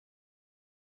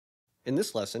In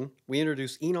this lesson, we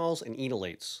introduce enols and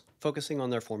enolates, focusing on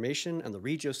their formation and the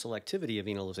regioselectivity of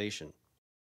enolization.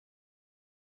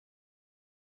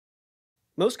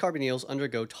 Most carbonyls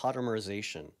undergo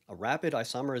tautomerization, a rapid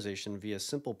isomerization via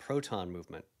simple proton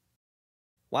movement.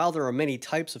 While there are many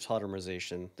types of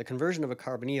tautomerization, the conversion of a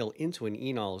carbonyl into an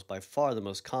enol is by far the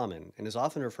most common and is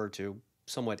often referred to,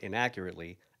 somewhat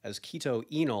inaccurately, as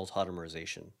keto-enol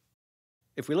tautomerization.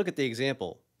 If we look at the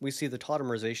example, we see the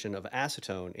tautomerization of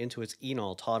acetone into its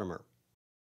enol tautomer.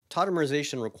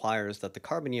 Tautomerization requires that the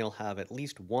carbonyl have at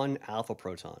least one alpha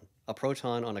proton, a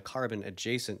proton on a carbon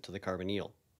adjacent to the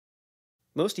carbonyl.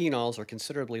 Most enols are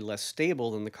considerably less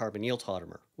stable than the carbonyl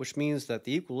tautomer, which means that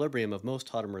the equilibrium of most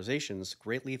tautomerizations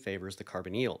greatly favors the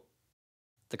carbonyl.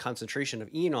 The concentration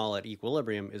of enol at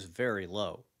equilibrium is very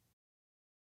low.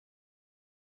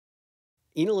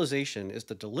 Enolization is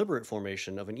the deliberate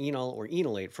formation of an enol or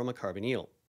enolate from a carbonyl.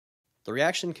 The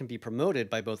reaction can be promoted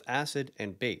by both acid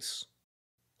and base.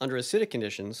 Under acidic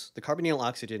conditions, the carbonyl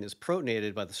oxygen is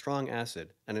protonated by the strong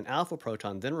acid, and an alpha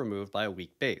proton then removed by a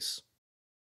weak base.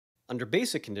 Under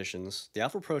basic conditions, the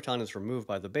alpha proton is removed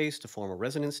by the base to form a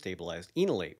resonance-stabilized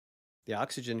enolate. The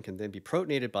oxygen can then be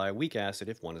protonated by a weak acid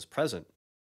if one is present.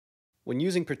 When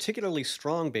using particularly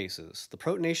strong bases, the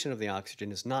protonation of the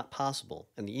oxygen is not possible,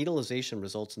 and the enolization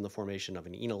results in the formation of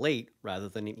an enolate rather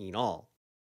than an enol.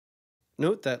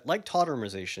 Note that, like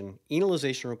tautomerization,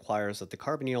 enolization requires that the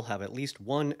carbonyl have at least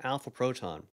one alpha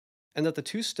proton, and that the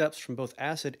two steps from both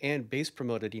acid and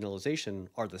base-promoted enolization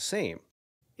are the same.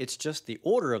 It's just the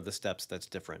order of the steps that's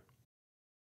different.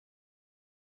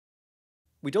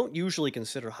 We don't usually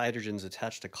consider hydrogens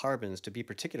attached to carbons to be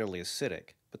particularly acidic,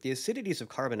 but the acidities of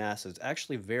carbon acids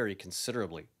actually vary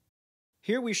considerably.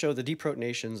 Here we show the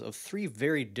deprotonations of three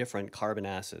very different carbon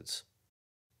acids.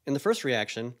 In the first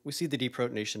reaction, we see the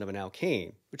deprotonation of an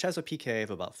alkane, which has a pKa of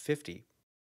about 50.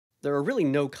 There are really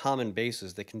no common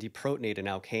bases that can deprotonate an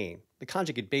alkane. The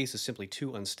conjugate base is simply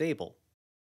too unstable.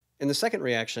 In the second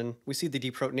reaction, we see the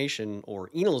deprotonation or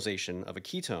enolization of a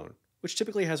ketone, which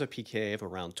typically has a pKa of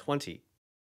around 20.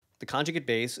 The conjugate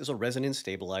base is a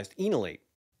resonance-stabilized enolate.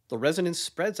 The resonance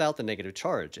spreads out the negative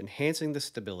charge, enhancing the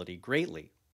stability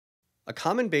greatly. A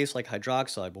common base like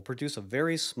hydroxide will produce a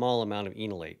very small amount of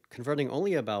enolate, converting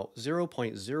only about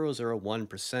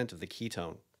 0.001% of the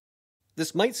ketone.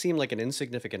 This might seem like an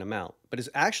insignificant amount, but is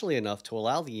actually enough to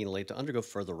allow the enolate to undergo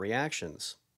further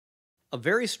reactions. A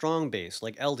very strong base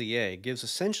like LDA gives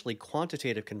essentially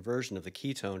quantitative conversion of the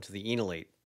ketone to the enolate.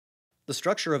 The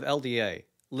structure of LDA,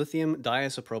 lithium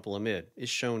diacypropylemide, is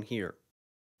shown here.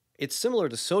 It's similar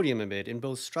to sodium amide in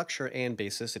both structure and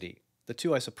basicity. The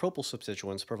two isopropyl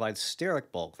substituents provide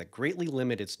steric bulk that greatly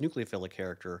limit its nucleophilic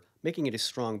character, making it a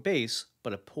strong base,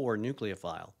 but a poor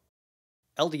nucleophile.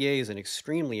 LDA is an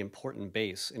extremely important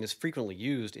base and is frequently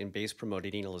used in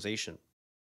base-promoted enolization.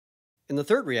 In the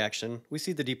third reaction, we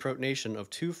see the deprotonation of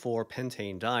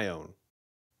 2,4-pentane dione.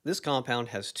 This compound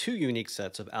has two unique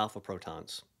sets of alpha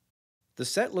protons. The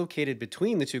set located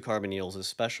between the two carbonyls is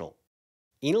special.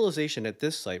 Enolization at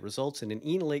this site results in an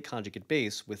enolate conjugate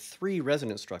base with three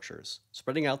resonance structures,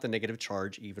 spreading out the negative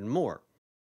charge even more.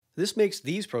 This makes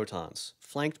these protons,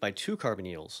 flanked by two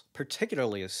carbonyls,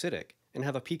 particularly acidic and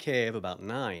have a pKa of about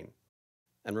 9.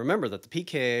 And remember that the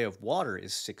pKa of water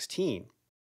is 16.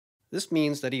 This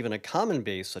means that even a common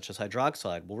base such as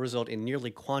hydroxide will result in nearly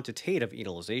quantitative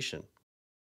enolization.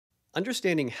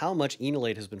 Understanding how much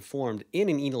enolate has been formed in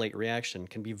an enolate reaction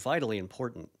can be vitally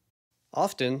important.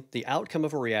 Often, the outcome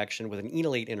of a reaction with an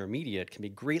enolate intermediate can be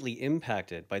greatly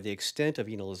impacted by the extent of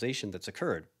enolization that's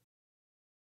occurred.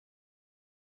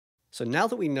 So now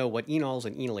that we know what enols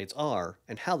and enolates are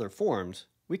and how they're formed,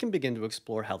 we can begin to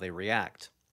explore how they react.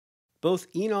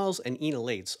 Both enols and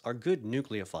enolates are good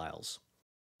nucleophiles.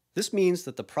 This means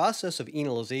that the process of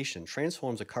enolization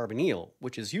transforms a carbonyl,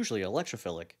 which is usually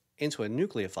electrophilic, into a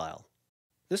nucleophile.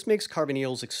 This makes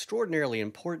carbonyls extraordinarily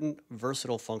important,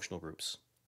 versatile functional groups.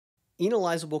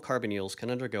 Enolizable carbonyls can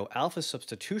undergo alpha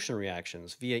substitution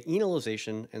reactions via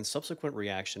enolization and subsequent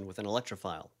reaction with an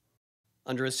electrophile.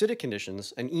 Under acidic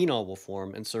conditions, an enol will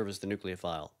form and serve as the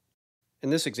nucleophile. In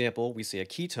this example, we see a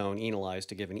ketone enolized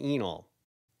to give an enol.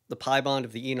 The pi bond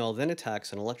of the enol then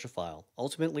attacks an electrophile,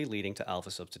 ultimately leading to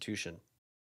alpha substitution.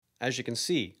 As you can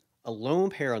see, a lone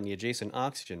pair on the adjacent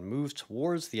oxygen moves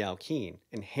towards the alkene,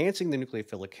 enhancing the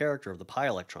nucleophilic character of the pi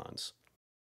electrons.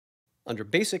 Under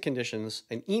basic conditions,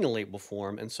 an enolate will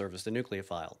form and serve as the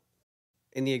nucleophile.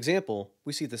 In the example,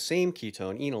 we see the same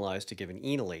ketone enolized to give an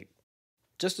enolate.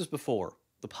 Just as before,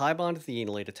 the pi bond of the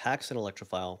enolate attacks an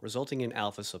electrophile, resulting in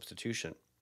alpha substitution.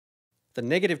 The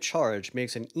negative charge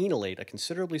makes an enolate a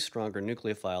considerably stronger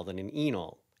nucleophile than an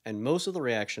enol, and most of the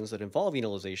reactions that involve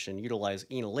enolization utilize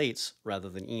enolates rather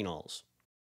than enols.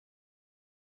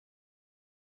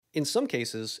 In some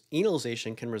cases,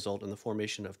 enolization can result in the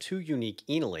formation of two unique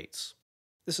enolates.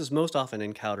 This is most often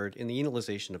encountered in the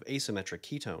enolization of asymmetric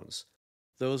ketones,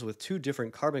 those with two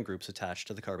different carbon groups attached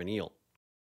to the carbonyl.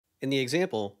 In the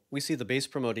example, we see the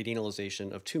base-promoted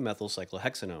enolization of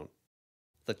 2-methylcyclohexanone.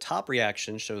 The top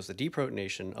reaction shows the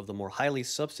deprotonation of the more highly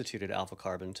substituted alpha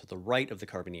carbon to the right of the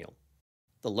carbonyl.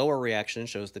 The lower reaction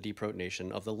shows the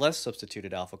deprotonation of the less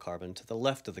substituted alpha carbon to the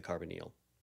left of the carbonyl.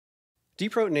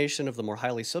 Deprotonation of the more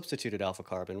highly substituted alpha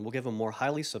carbon will give a more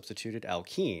highly substituted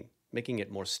alkene, making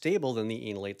it more stable than the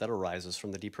enolate that arises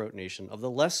from the deprotonation of the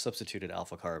less substituted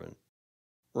alpha carbon.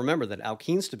 Remember that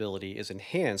alkene stability is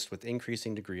enhanced with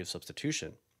increasing degree of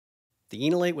substitution. The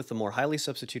enolate with the more highly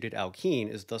substituted alkene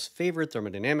is thus favored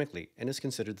thermodynamically and is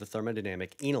considered the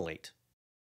thermodynamic enolate.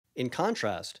 In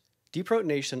contrast,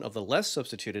 deprotonation of the less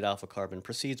substituted alpha carbon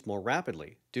proceeds more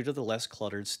rapidly due to the less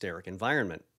cluttered steric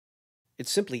environment.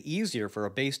 It's simply easier for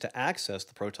a base to access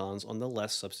the protons on the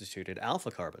less substituted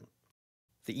alpha carbon.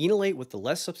 The enolate with the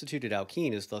less substituted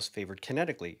alkene is thus favored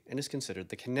kinetically and is considered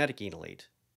the kinetic enolate.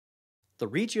 The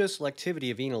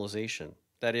regioselectivity of enolization,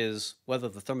 that is, whether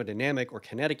the thermodynamic or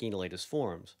kinetic enolate is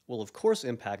formed, will of course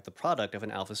impact the product of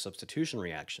an alpha substitution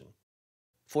reaction.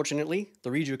 Fortunately, the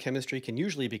regiochemistry can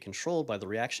usually be controlled by the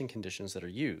reaction conditions that are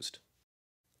used.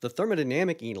 The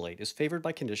thermodynamic enolate is favored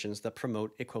by conditions that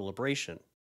promote equilibration.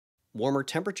 Warmer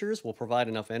temperatures will provide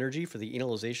enough energy for the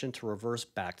enolization to reverse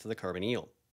back to the carbonyl.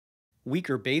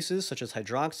 Weaker bases, such as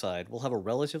hydroxide, will have a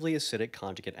relatively acidic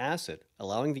conjugate acid,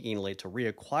 allowing the enolate to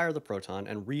reacquire the proton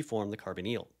and reform the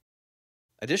carbonyl.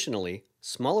 Additionally,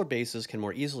 smaller bases can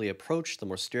more easily approach the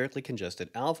more sterically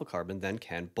congested alpha carbon than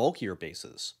can bulkier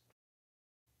bases.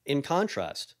 In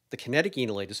contrast, the kinetic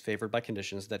enolate is favored by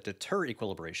conditions that deter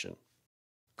equilibration.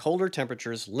 Colder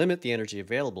temperatures limit the energy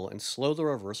available and slow the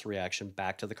reverse reaction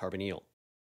back to the carbonyl.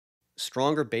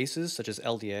 Stronger bases, such as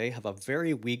LDA, have a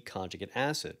very weak conjugate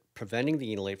acid, preventing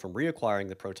the enolate from reacquiring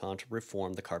the proton to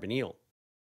reform the carbonyl.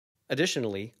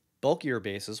 Additionally, bulkier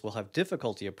bases will have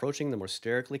difficulty approaching the more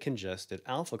sterically congested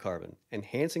alpha carbon,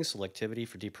 enhancing selectivity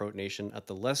for deprotonation at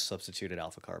the less substituted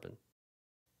alpha carbon.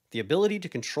 The ability to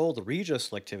control the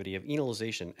regioselectivity of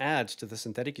enolization adds to the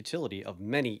synthetic utility of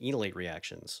many enolate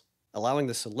reactions, allowing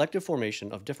the selective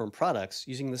formation of different products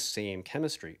using the same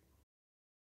chemistry.